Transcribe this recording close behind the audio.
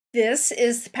This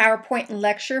is the PowerPoint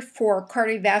lecture for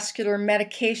cardiovascular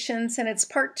medications, and it's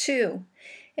part 2.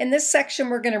 In this section,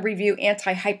 we're going to review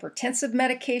antihypertensive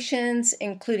medications,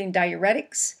 including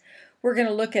diuretics. We're going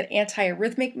to look at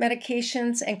antiarrhythmic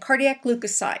medications and cardiac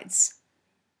glucosides.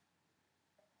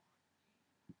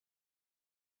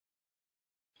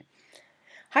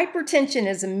 Hypertension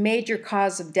is a major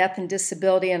cause of death and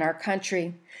disability in our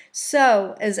country.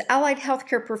 So, as allied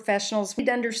healthcare professionals, we need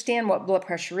to understand what blood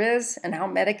pressure is and how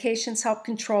medications help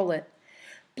control it.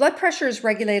 Blood pressure is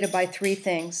regulated by 3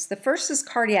 things. The first is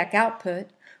cardiac output,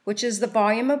 which is the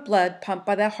volume of blood pumped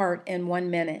by the heart in 1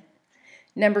 minute.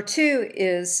 Number 2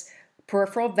 is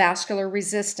peripheral vascular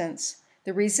resistance.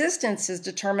 The resistance is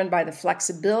determined by the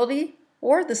flexibility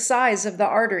or the size of the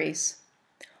arteries.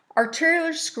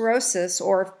 Arterial sclerosis,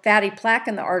 or fatty plaque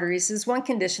in the arteries, is one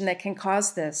condition that can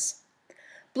cause this.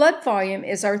 Blood volume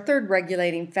is our third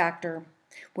regulating factor.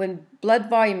 When blood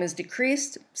volume is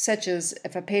decreased, such as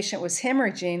if a patient was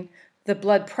hemorrhaging, the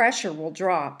blood pressure will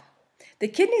drop. The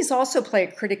kidneys also play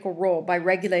a critical role by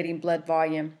regulating blood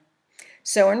volume.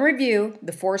 So in review,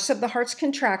 the force of the heart's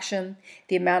contraction,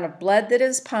 the amount of blood that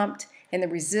is pumped, and the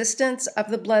resistance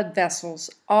of the blood vessels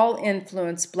all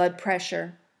influence blood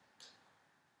pressure.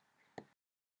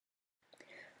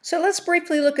 So let's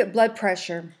briefly look at blood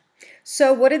pressure.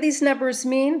 So what do these numbers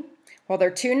mean? Well, there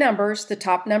are 2 numbers. The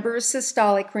top number is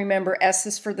systolic. Remember, S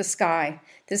is for the sky.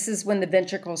 This is when the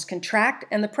ventricles contract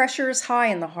and the pressure is high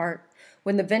in the heart.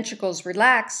 When the ventricles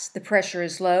relax, the pressure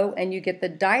is low and you get the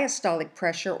diastolic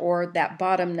pressure, or that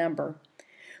bottom number.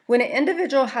 When an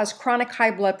individual has chronic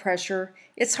high blood pressure,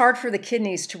 it's hard for the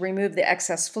kidneys to remove the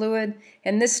excess fluid,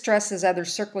 and this stresses other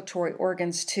circulatory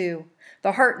organs too.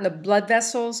 The heart and the blood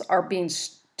vessels are being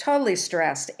totally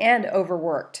stressed and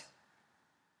overworked.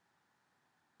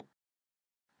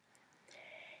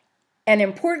 An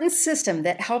important system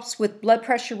that helps with blood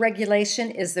pressure regulation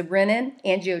is the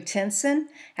Renin-Angiotensin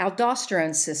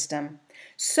Aldosterone system.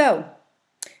 So,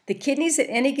 the kidneys at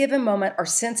any given moment are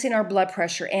sensing our blood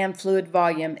pressure and fluid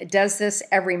volume. It does this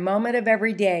every moment of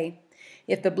every day.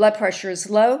 If the blood pressure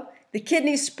is low, the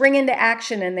kidneys spring into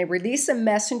action and they release a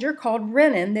messenger called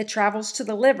renin that travels to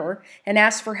the liver and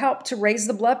asks for help to raise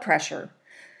the blood pressure.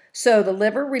 So the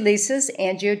liver releases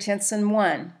angiotensin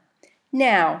 1.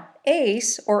 Now,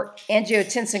 ACE, or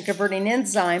angiotensin converting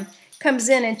enzyme, comes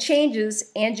in and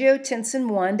changes angiotensin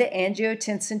 1 to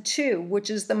angiotensin 2,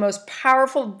 which is the most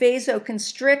powerful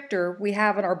vasoconstrictor we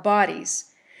have in our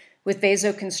bodies. With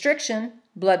vasoconstriction,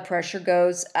 blood pressure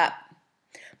goes up.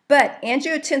 But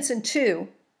angiotensin 2,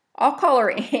 I'll call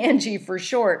her Angie for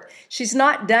short, she's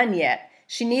not done yet.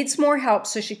 She needs more help,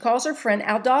 so she calls her friend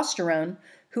aldosterone,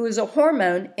 who is a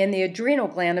hormone in the adrenal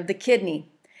gland of the kidney.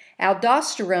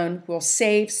 Aldosterone will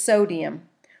save sodium.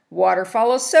 Water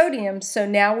follows sodium, so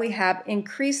now we have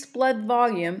increased blood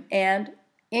volume and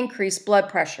increased blood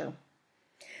pressure.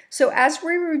 So as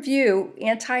we review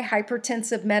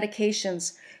antihypertensive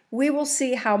medications, we will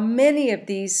see how many of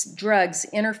these drugs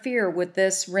interfere with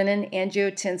this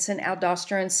renin-angiotensin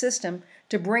aldosterone system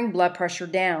to bring blood pressure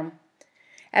down.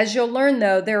 As you'll learn,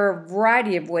 though, there are a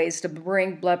variety of ways to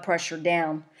bring blood pressure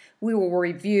down. We will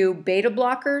review beta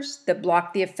blockers that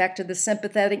block the effect of the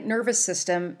sympathetic nervous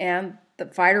system and the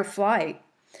fight or flight.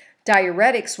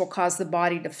 Diuretics will cause the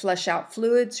body to flush out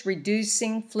fluids,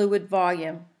 reducing fluid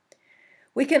volume.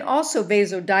 We can also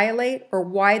vasodilate or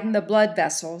widen the blood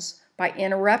vessels by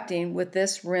interrupting with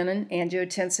this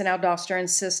renin-angiotensin aldosterone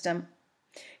system.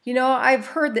 You know, I've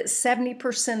heard that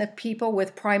 70% of people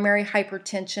with primary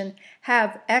hypertension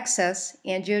have excess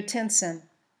angiotensin.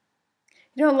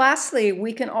 You know, lastly,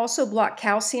 we can also block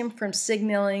calcium from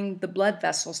signaling the blood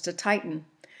vessels to tighten,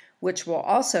 which will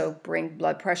also bring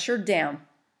blood pressure down.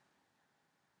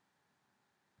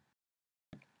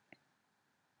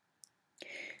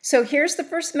 So here's the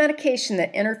first medication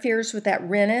that interferes with that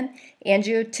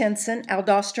renin-angiotensin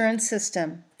aldosterone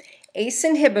system. ACE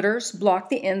inhibitors block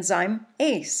the enzyme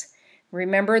ACE.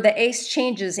 Remember, the ACE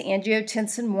changes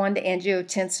angiotensin 1 to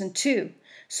angiotensin 2.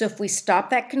 So if we stop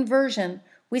that conversion,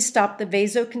 we stop the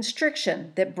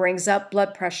vasoconstriction that brings up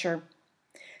blood pressure.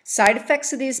 Side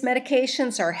effects of these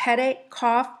medications are headache,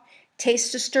 cough,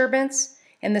 taste disturbance,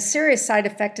 and the serious side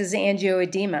effect is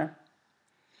angioedema.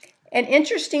 An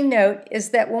interesting note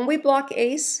is that when we block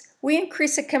ACE, we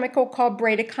increase a chemical called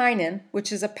bradykinin,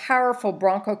 which is a powerful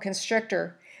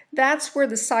bronchoconstrictor. That's where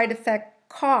the side effect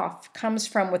cough comes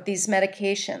from with these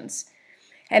medications.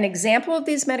 An example of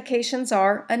these medications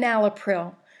are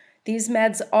enalapril. These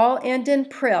meds all end in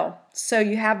pril, so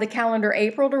you have the calendar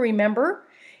April to remember.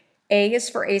 A is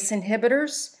for ACE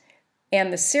inhibitors,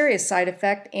 and the serious side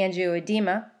effect,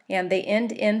 angioedema, and they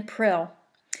end in pril.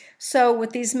 So with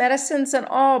these medicines and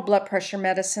all blood pressure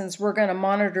medicines, we're going to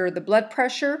monitor the blood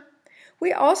pressure.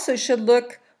 We also should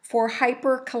look for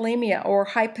hyperkalemia or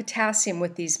high potassium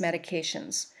with these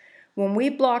medications. When we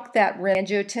block that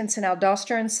Renin-Angiotensin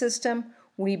Aldosterone system,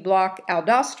 we block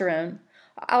aldosterone.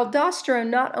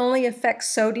 Aldosterone not only affects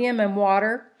sodium and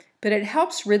water, but it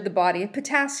helps rid the body of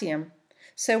potassium.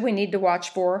 So we need to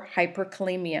watch for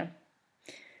hyperkalemia.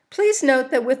 Please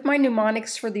note that with my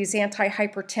mnemonics for these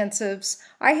antihypertensives,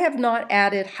 I have not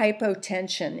added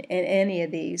hypotension in any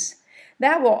of these.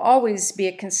 That will always be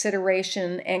a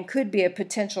consideration and could be a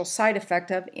potential side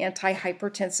effect of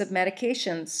antihypertensive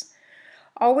medications.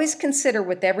 Always consider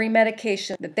with every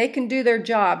medication that they can do their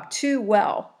job too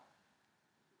well.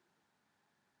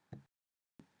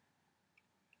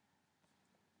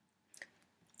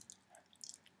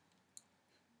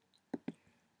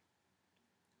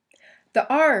 The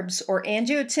ARBs, or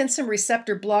angiotensin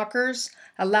receptor blockers,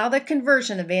 allow the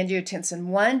conversion of angiotensin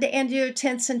 1 to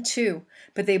angiotensin 2,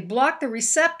 but they block the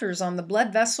receptors on the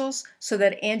blood vessels so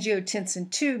that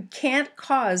angiotensin 2 can't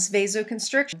cause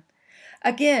vasoconstriction.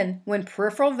 Again, when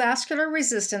peripheral vascular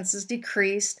resistance is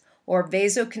decreased or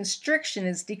vasoconstriction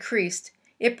is decreased,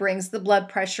 it brings the blood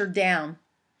pressure down.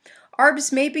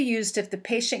 ARBs may be used if the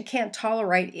patient can't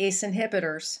tolerate ACE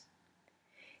inhibitors.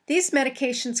 These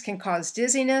medications can cause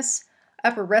dizziness,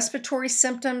 upper respiratory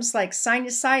symptoms like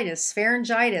sinusitis,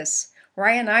 pharyngitis,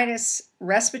 rhinitis,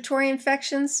 respiratory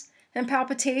infections, and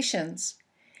palpitations.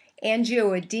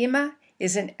 Angioedema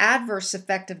is an adverse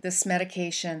effect of this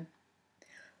medication.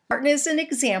 Sartan is an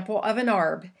example of an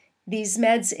ARB. These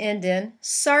meds end in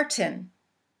sartan.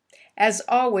 As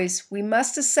always, we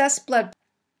must assess blood pressure.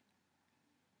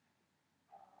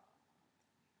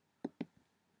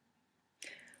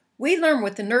 We learn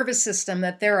with the nervous system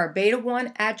that there are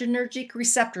beta-1 adrenergic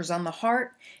receptors on the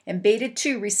heart and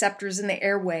beta-2 receptors in the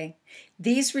airway.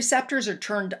 These receptors are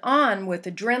turned on with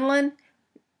adrenaline,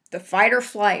 the fight or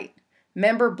flight.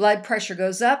 Remember, blood pressure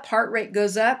goes up, heart rate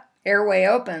goes up, airway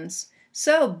opens.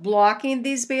 So blocking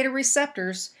these beta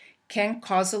receptors can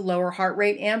cause a lower heart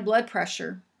rate and blood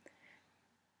pressure.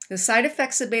 The side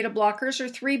effects of beta blockers are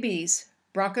 3 B's: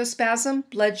 bronchospasm,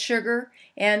 blood sugar,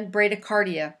 and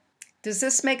bradycardia. Does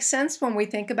this make sense when we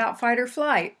think about fight or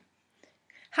flight?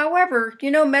 However,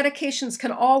 medications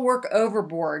can all work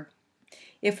overboard.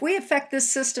 If we affect this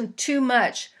system too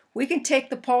much, we can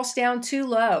take the pulse down too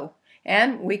low,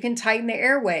 and we can tighten the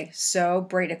airway, so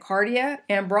bradycardia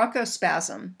and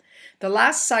bronchospasm. The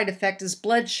last side effect is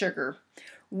blood sugar.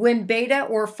 When beta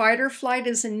or fight or flight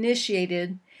is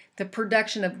initiated, the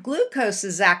production of glucose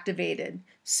is activated.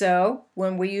 So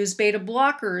when we use beta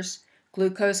blockers,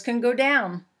 glucose can go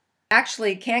down.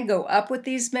 Actually, it can go up with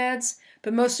these meds,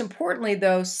 but most importantly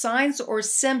though, signs or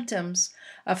symptoms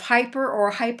of hyper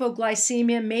or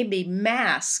hypoglycemia may be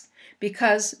masked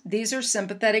because these are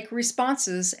sympathetic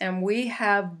responses and we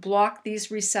have blocked these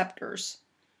receptors.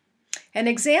 An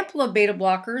example of beta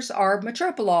blockers are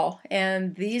metoprolol,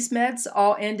 and these meds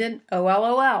all end in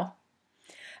OLOL.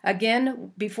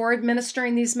 Again, before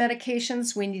administering these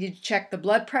medications, we need to check the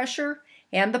blood pressure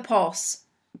and the pulse.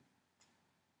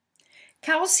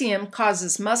 Calcium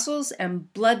causes muscles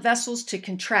and blood vessels to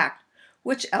contract,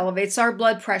 which elevates our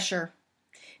blood pressure.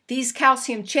 These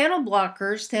calcium channel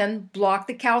blockers then block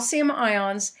the calcium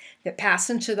ions that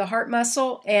pass into the heart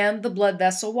muscle and the blood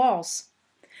vessel walls.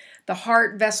 The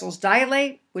heart vessels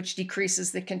dilate, which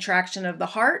decreases the contraction of the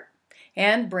heart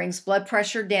and brings blood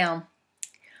pressure down.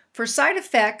 For side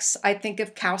effects, I think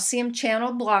of calcium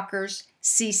channel blockers,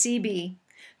 CCB.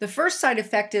 The first side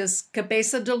effect is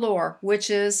cabeza dolor,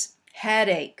 which is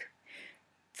headache.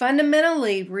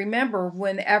 Fundamentally, remember,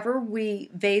 whenever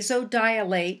we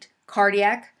vasodilate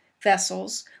cardiac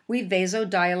vessels, we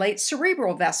vasodilate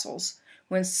cerebral vessels.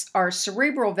 When our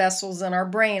cerebral vessels in our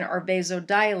brain are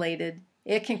vasodilated,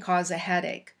 it can cause a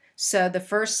headache. So the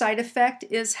first side effect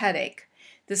is headache.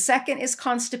 The second is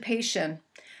constipation.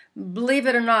 Believe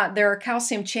it or not, there are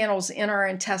calcium channels in our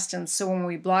intestines, so when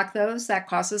we block those, that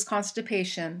causes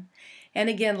constipation. And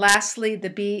again, lastly, the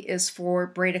B is for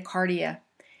bradycardia.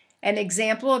 An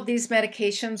example of these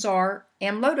medications are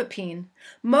amlodipine.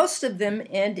 Most of them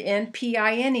end in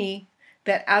PINE,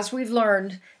 but as we've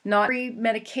learned, not every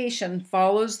medication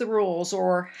follows the rules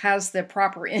or has the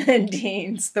proper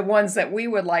endings, the ones that we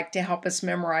would like to help us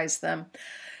memorize them.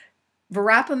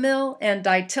 Verapamil and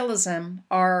diltiazem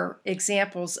are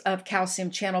examples of calcium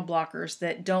channel blockers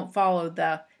that don't follow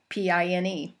the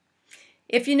PINE.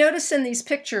 If you notice in these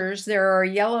pictures, there are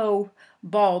yellow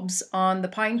bulbs on the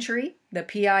pine tree. the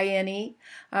PINE.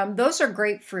 Those are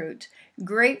grapefruit.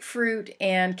 Grapefruit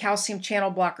and calcium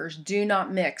channel blockers do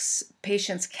not mix.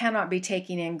 Patients cannot be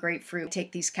taking in grapefruit,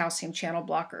 take these calcium channel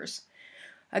blockers.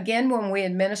 Again, when we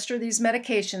administer these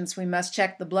medications, we must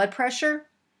check the blood pressure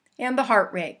and the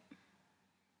heart rate.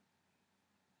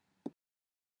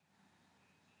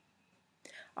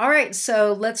 All right,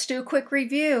 so let's do a quick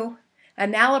review.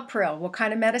 Enalapril, what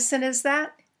kind of medicine is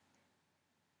that?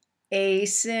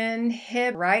 ACE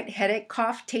inhibitor, right? Headache,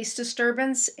 cough, taste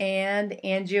disturbance, and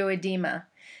angioedema.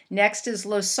 Next is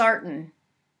losartan.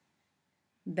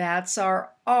 That's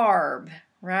our ARB,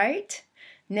 right?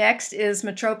 Next is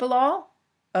metoprolol,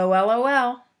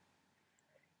 OLOL.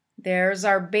 There's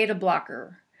our beta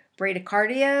blocker,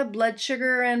 bradycardia, blood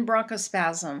sugar, and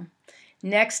bronchospasm.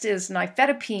 Next is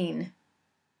nifedipine.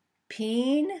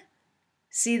 Peen,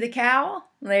 see the cow?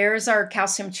 There's our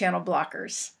calcium channel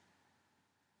blockers.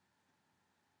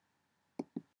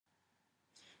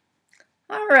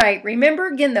 All right, remember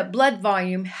again that blood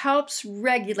volume helps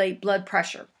regulate blood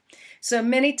pressure. So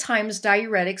many times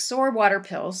diuretics or water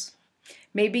pills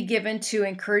may be given to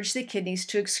encourage the kidneys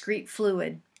to excrete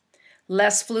fluid.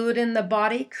 Less fluid in the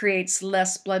body creates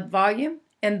less blood volume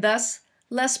and thus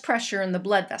less pressure in the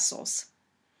blood vessels.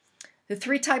 The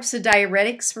three types of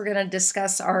diuretics we're going to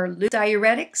discuss are loop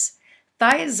diuretics,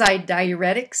 thiazide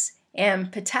diuretics, and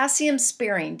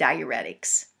potassium-sparing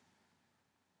diuretics.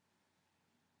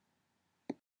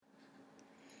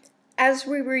 As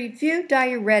we review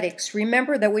diuretics,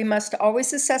 remember that we must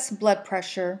always assess blood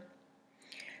pressure,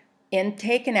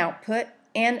 intake and output,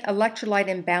 and electrolyte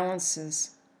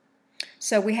imbalances.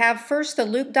 So we have first the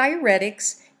loop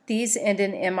diuretics. These end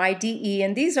in MIDE,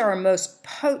 and these are our most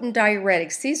potent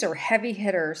diuretics. These are heavy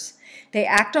hitters. They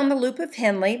act on the loop of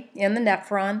Henle in the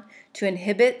nephron to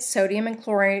inhibit sodium and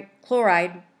chloride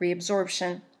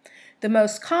reabsorption. The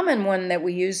most common one that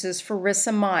we use is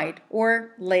furosemide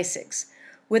or Lasix.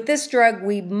 With this drug,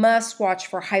 we must watch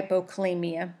for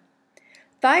hypokalemia.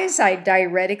 Thiazide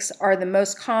diuretics are the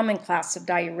most common class of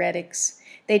diuretics.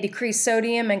 They decrease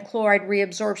sodium and chloride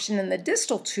reabsorption in the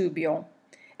distal tubule.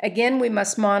 Again, we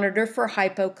must monitor for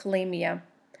hypokalemia.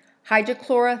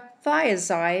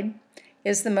 Hydrochlorothiazide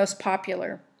is the most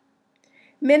popular.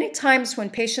 Many times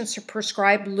when patients are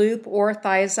prescribed loop or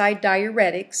thiazide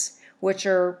diuretics, which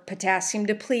are potassium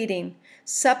depleting,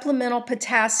 supplemental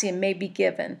potassium may be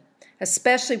given,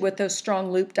 especially with those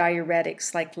strong loop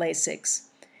diuretics like Lasix.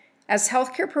 As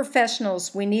healthcare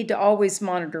professionals, we need to always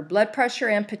monitor blood pressure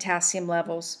and potassium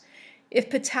levels.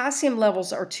 If potassium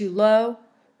levels are too low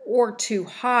or too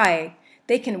high,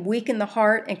 they can weaken the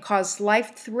heart and cause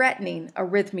life-threatening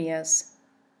arrhythmias.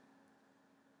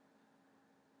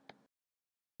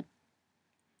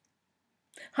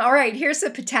 All right, here's a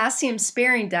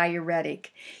potassium-sparing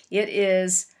diuretic. It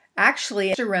is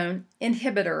actually a aldosterone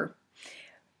inhibitor.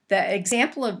 The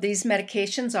example of these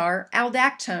medications are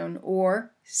aldactone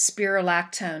or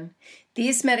spironolactone.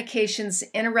 These medications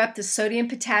interrupt the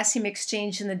sodium-potassium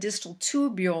exchange in the distal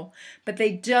tubule, but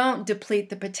they don't deplete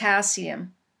the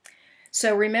potassium.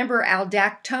 So remember,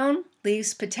 aldactone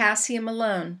leaves potassium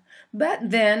alone. But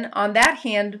then, on that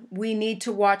hand, we need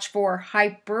to watch for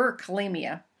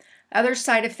hyperkalemia. Other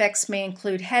side effects may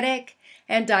include headache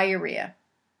and diarrhea.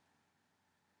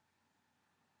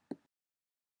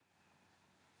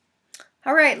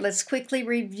 All right, let's quickly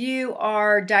review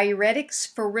our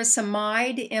diuretics.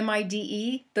 Furosemide,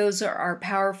 MIDE, those are our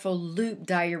powerful loop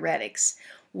diuretics.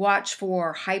 Watch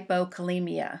for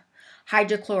hypokalemia.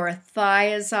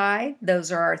 Hydrochlorothiazide,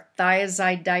 those are our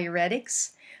thiazide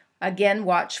diuretics. Again,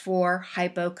 watch for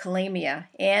hypokalemia.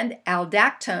 And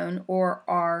aldactone, or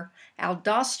our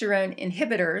aldosterone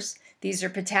inhibitors, these are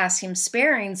potassium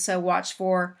sparing, so watch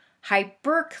for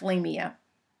hyperkalemia.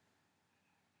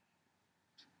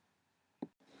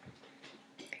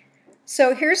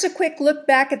 So here's a quick look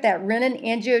back at that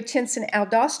Renin-Angiotensin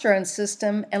Aldosterone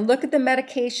system and look at the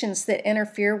medications that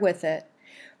interfere with it.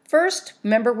 First,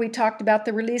 remember we talked about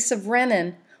the release of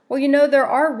renin. Well, you know, there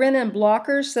are renin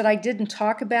blockers that I didn't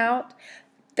talk about.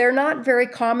 They're not very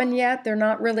common yet. They're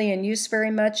not really in use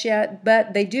very much yet,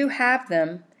 but they do have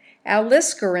them.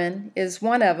 Aliskiren is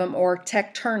one of them, or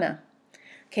Tecturna.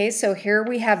 Okay, so here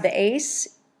we have the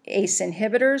ACE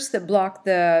inhibitors that block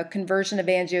the conversion of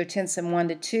angiotensin 1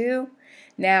 to 2.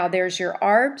 Now there's your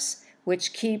ARBs,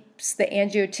 which keeps the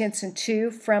angiotensin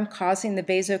 2 from causing the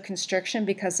vasoconstriction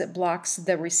because it blocks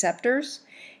the receptors.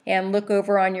 And look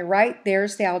over on your right,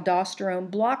 there's the aldosterone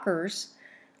blockers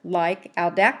like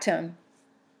aldactone.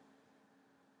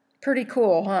 Pretty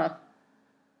cool, huh?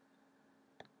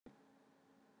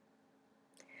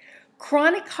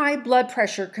 Chronic high blood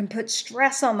pressure can put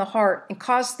stress on the heart and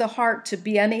cause the heart to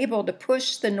be unable to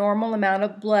push the normal amount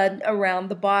of blood around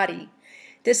the body.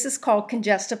 This is called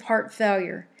congestive heart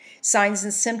failure. Signs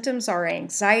and symptoms are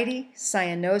anxiety,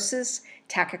 cyanosis,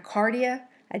 tachycardia,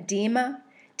 edema,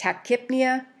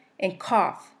 tachypnea, and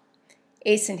cough.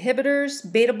 ACE inhibitors,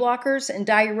 beta blockers, and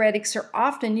diuretics are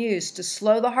often used to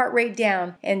slow the heart rate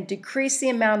down and decrease the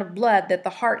amount of blood that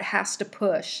the heart has to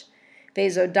push.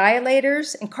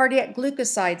 Vasodilators and cardiac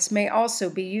glucosides may also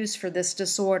be used for this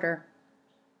disorder.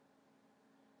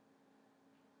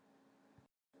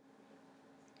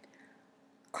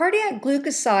 Cardiac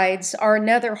glucosides are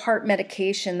another heart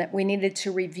medication that we needed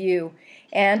to review.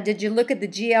 And did you look at the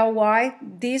GLY?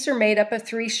 These are made up of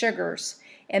 3 sugars,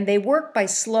 and they work by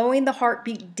slowing the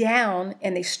heartbeat down,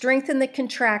 and they strengthen the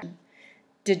contraction.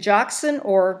 Digoxin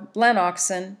or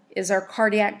lanoxin is our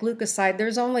cardiac glucoside.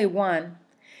 There's only one.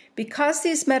 Because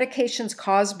these medications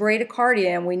cause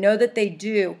bradycardia, and we know that they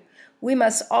do, we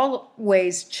must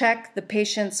always check the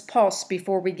patient's pulse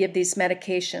before we give these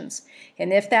medications.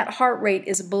 And if that heart rate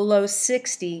is below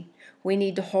 60, we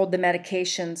need to hold the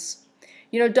medications.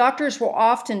 You know, doctors will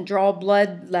often draw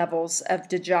blood levels of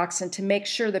digoxin to make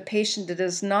sure the patient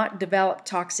does not develop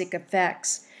toxic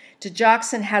effects.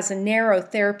 Digoxin has a narrow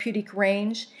therapeutic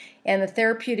range, and the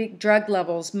therapeutic drug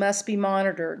levels must be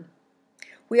monitored.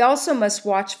 We also must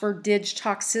watch for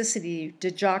digoxin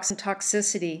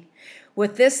toxicity.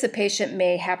 With this, the patient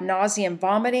may have nausea and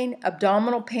vomiting,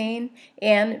 abdominal pain,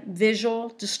 and visual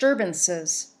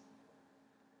disturbances.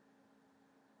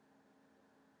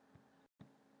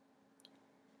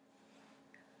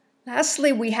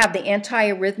 Lastly, we have the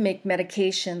antiarrhythmic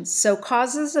medications. So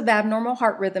causes of abnormal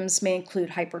heart rhythms may include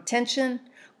hypertension,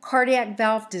 cardiac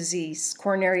valve disease,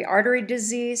 coronary artery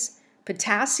disease,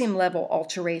 potassium level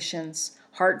alterations,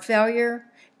 heart failure,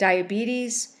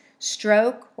 diabetes,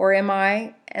 stroke or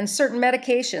MI, and certain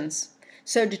medications.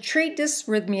 So to treat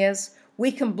dysrhythmias,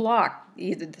 we can block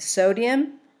either the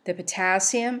sodium, the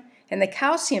potassium, and the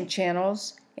calcium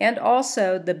channels, and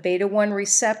also the beta-1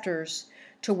 receptors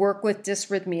to work with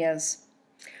dysrhythmias.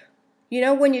 You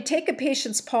know, when you take a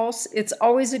patient's pulse, it's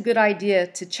always a good idea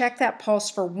to check that pulse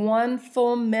for 1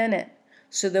 full minute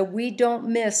so that we don't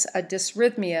miss a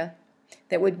dysrhythmia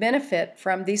that would benefit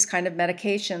from these kind of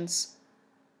medications.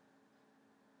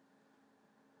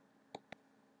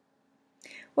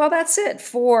 Well, that's it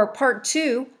for part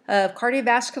 2 of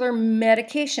cardiovascular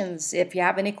medications. If you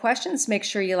have any questions, make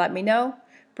sure you let me know.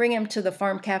 Bring them to the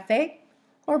Pharm Cafe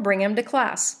or bring them to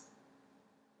class.